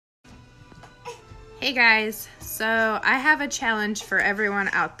Hey guys, so I have a challenge for everyone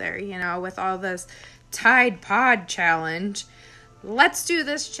out there, with all this Tide Pod challenge. Let's do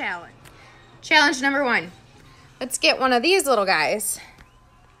this challenge. Challenge number 1. Let's get one of these little guys.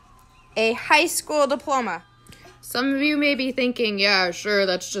 A high school diploma. Some of you may be thinking, yeah, sure,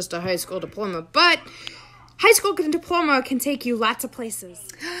 that's just a high school diploma, but high school diploma can take you lots of places.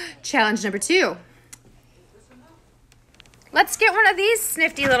 Challenge number 2. Let's get one of these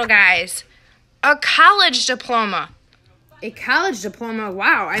snifty little guys. A college diploma. A college diploma?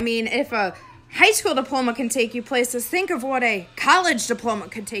 Wow. I mean, if a high school diploma can take you places, think of what a college diploma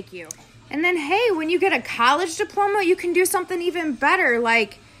could take you. And then, hey, when you get a college diploma, you can do something even better,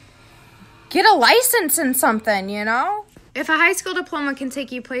 like get a license in something, If a high school diploma can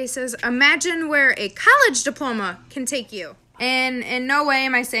take you places, imagine where a college diploma can take you. And in no way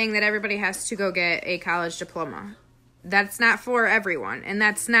am I saying that everybody has to go get a college diploma. That's not for everyone, and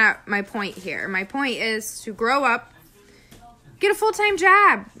that's not my point here. My point is to grow up, get a full-time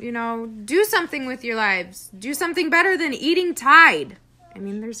job, do something with your lives. Do something better than eating Tide. I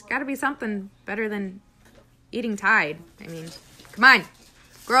mean, there's got to be something better than eating Tide. I mean, come on,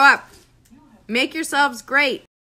 grow up. Make yourselves great.